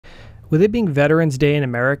With it being Veterans Day in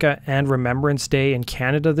America and Remembrance Day in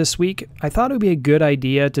Canada this week, I thought it would be a good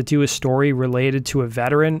idea to do a story related to a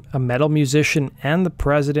veteran, a metal musician, and the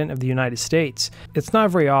President of the United States. It's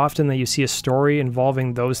not very often that you see a story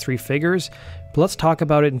involving those three figures, but let's talk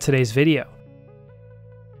about it in today's video.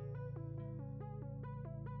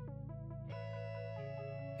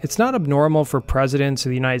 It's not abnormal for presidents of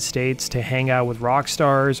the United States to hang out with rock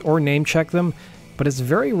stars or name check them, but it's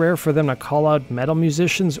very rare for them to call out metal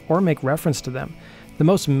musicians or make reference to them. The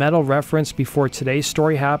most metal reference before today's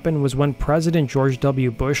story happened was when President George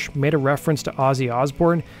W. Bush made a reference to Ozzy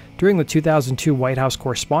Osbourne during the 2002 White House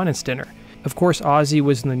Correspondance Dinner. Of course, Ozzy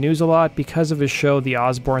was in the news a lot because of his show The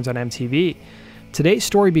Osbournes on MTV. Today's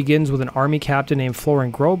story begins with an army captain named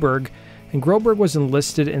Florian Groberg, and Groberg was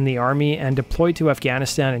enlisted in the army and deployed to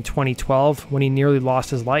Afghanistan in 2012 when he nearly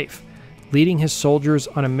lost his life. Leading his soldiers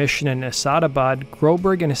on a mission in Asadabad,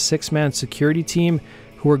 Groberg and a six-man security team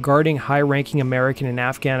who were guarding high-ranking American and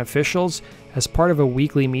Afghan officials as part of a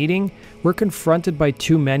weekly meeting were confronted by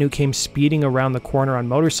two men who came speeding around the corner on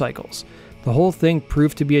motorcycles. The whole thing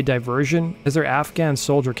proved to be a diversion as their Afghan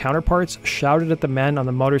soldier counterparts shouted at the men on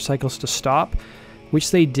the motorcycles to stop,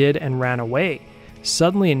 which they did and ran away.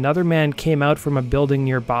 Suddenly, another man came out from a building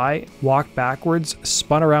nearby, walked backwards,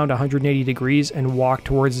 spun around 180 degrees, and walked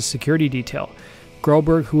towards the security detail.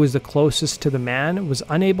 Groberg, who was the closest to the man, was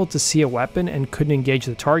unable to see a weapon and couldn't engage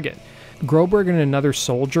the target. Groberg and another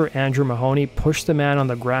soldier, Andrew Mahoney, pushed the man on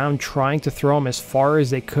the ground, trying to throw him as far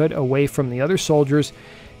as they could away from the other soldiers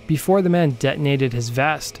before the man detonated his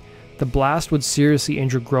vest. The blast would seriously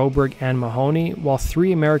injure Groberg and Mahoney, while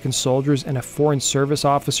 3 American soldiers and a Foreign Service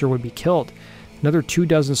officer would be killed. Another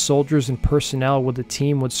 24 soldiers and personnel with the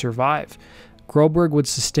team would survive. Groberg would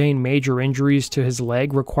sustain major injuries to his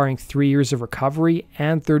leg, requiring 3 years of recovery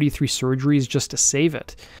and 33 surgeries just to save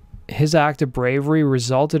it. His act of bravery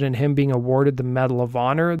resulted in him being awarded the Medal of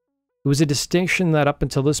Honor. It was a distinction that up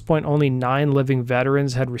until this point only 9 living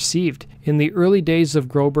veterans had received. In the early days of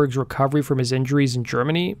Groberg's recovery from his injuries in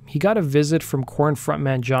Germany, he got a visit from Korn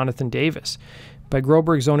frontman Jonathan Davis. By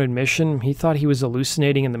Groberg's own admission, he thought he was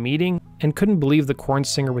hallucinating in the meeting and couldn't believe the Korn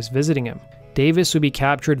singer was visiting him. Davis would be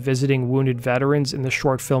captured visiting wounded veterans in the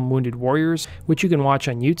short film Wounded Warriors, which you can watch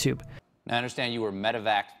on YouTube. Now, I understand you were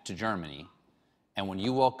medevaced to Germany, and when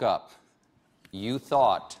you woke up, you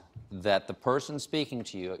thought that the person speaking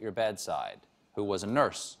to you at your bedside, who was a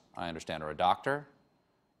nurse, I understand, or a doctor,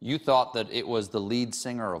 you thought that it was the lead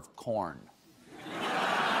singer of Korn.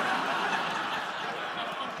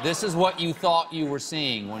 This is what you thought you were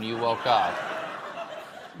seeing when you woke up.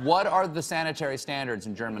 What are the sanitary standards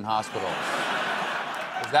in German hospitals?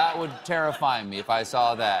 'Cause that would terrify me if I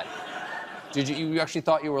saw that. Did you actually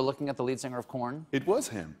thought you were looking at the lead singer of Korn? It was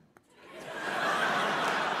him.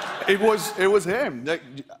 It was him. Like,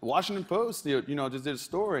 Washington Post, just did a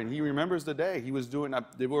story, and he remembers the day he was doing.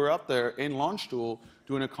 They were up there in Launchstool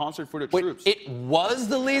doing a concert for the troops. It was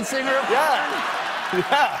the lead singer of Korn?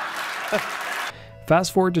 Yeah.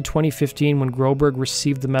 Fast forward to 2015 when Groberg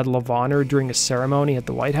received the Medal of Honor during a ceremony at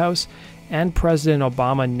the White House, and President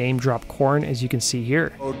Obama name-dropped Korn, as you can see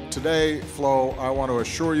here. So today, Flo, I want to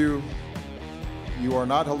assure you, you are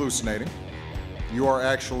not hallucinating. You are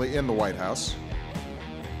actually in the White House.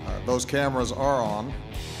 Those cameras are on.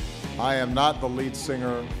 I am not the lead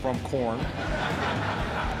singer from Korn.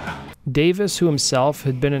 Davis, who himself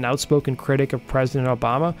had been an outspoken critic of President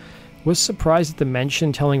Obama, was surprised at the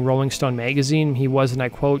mention, telling Rolling Stone magazine he was, and I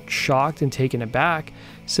quote, shocked and taken aback,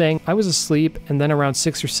 saying, "I was asleep, and then around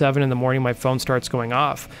 6 or 7 in the morning my phone starts going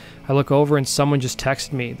off. I look over and someone just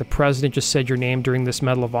texted me, the president just said your name during this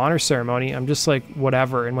Medal of Honor ceremony. I'm just like,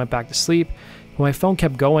 whatever, and went back to sleep. When my phone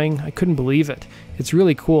kept going, I couldn't believe it. It's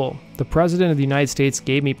really cool. The President of the United States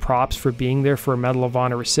gave me props for being there for a Medal of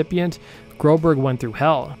Honor recipient. Groberg went through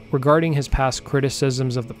hell." Regarding his past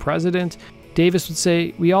criticisms of the president, Davis would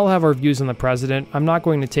say, "We all have our views on the president. I'm not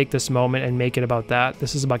going to take this moment and make it about that.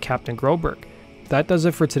 This is about Captain Groberg." That does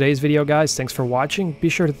it for today's video, guys. Thanks for watching. Be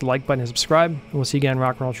sure to hit the like button and subscribe, and we'll see you again in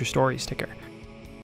Rock and Roll True Stories. Take care.